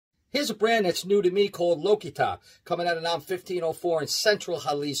Here's a brand that's new to me called Lokita, coming out of NAM 1504 in central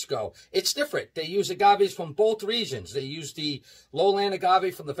Jalisco. It's different. They use agaves from both regions. They use the lowland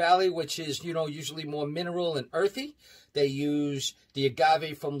agave from the valley, which is, usually more mineral and earthy. They use the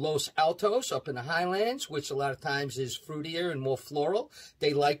agave from Los Altos up in the highlands, which a lot of times is fruitier and more floral.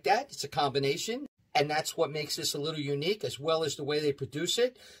 They like that. It's a combination. And that's what makes this a little unique, as well as the way they produce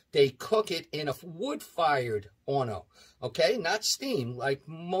it. They cook it in a wood-fired horno, okay? Not steam, like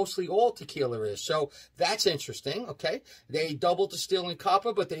mostly all tequila is. So that's interesting, okay? They double distill in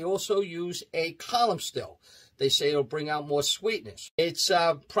copper, but they also use a column still. They say it'll bring out more sweetness. It's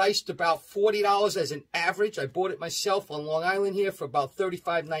priced about $40 as an average. I bought it myself on Long Island here for about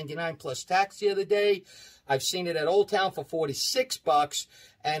 $35.99 plus tax the other day. I've seen it at Old Town for $46,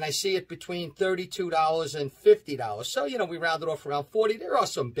 and I see it between $32 and $50. So, we round it off around $40. There are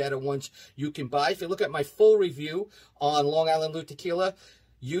some better ones you can buy. If you look at my full review on Long Island Blue Tequila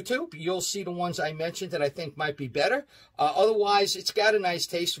YouTube, you'll see the ones I mentioned that I think might be better. Otherwise, it's got a nice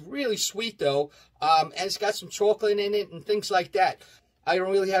taste, really sweet though, and it's got some chocolate in it and things like that. I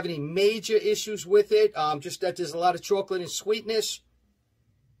don't really have any major issues with it, just that there's a lot of chocolate and sweetness.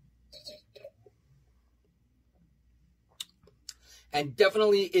 And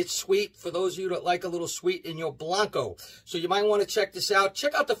definitely it's sweet for those of you that like a little sweet in your Blanco. So you might want to check this out.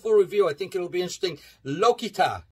 Check out the full review. I think it'll be interesting. Lokita.